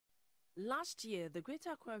Last year, the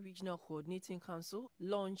Greater Accra Regional Coordinating Council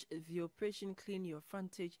launched the Operation Clean Your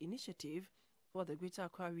Frontage initiative for the Greater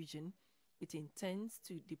Accra region. It intends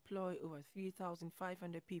to deploy over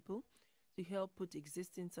 3,500 people to help put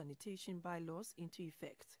existing sanitation bylaws into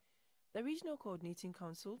effect. The Regional Coordinating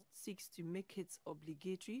Council seeks to make it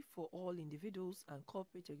obligatory for all individuals and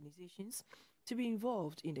corporate organizations to be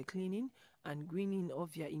involved in the cleaning and greening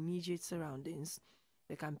of their immediate surroundings.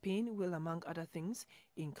 The campaign will, among other things,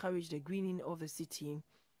 encourage the greening of the city.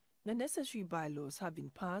 The necessary bylaws have been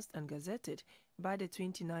passed and gazetted by the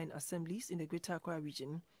 29 assemblies in the Greater Accra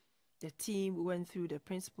region. The team went through the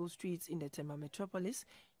principal streets in the Tema metropolis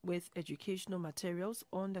with educational materials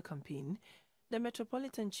on the campaign. The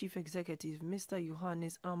Metropolitan Chief Executive, Mr.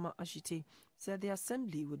 Yohannes Ama Ashite, said the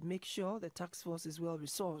Assembly would make sure the task force is well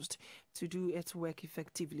resourced to do its work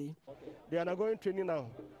effectively. They are undergoing training now,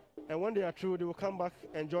 and when they are through, they will come back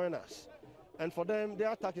and join us. And for them,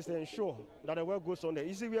 their task is to ensure that the work goes on there.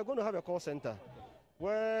 You see, we are going to have a call center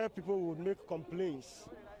where people would make complaints.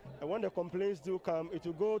 And when the complaints do come, it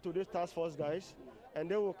will go to these task force guys, and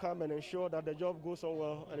they will come and ensure that the job goes on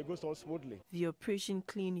well and it goes on smoothly. The Operation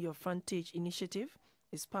Clean Your Frontage initiative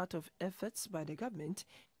is part of efforts by the government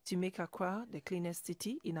to make Accra the cleanest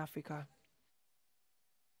city in Africa.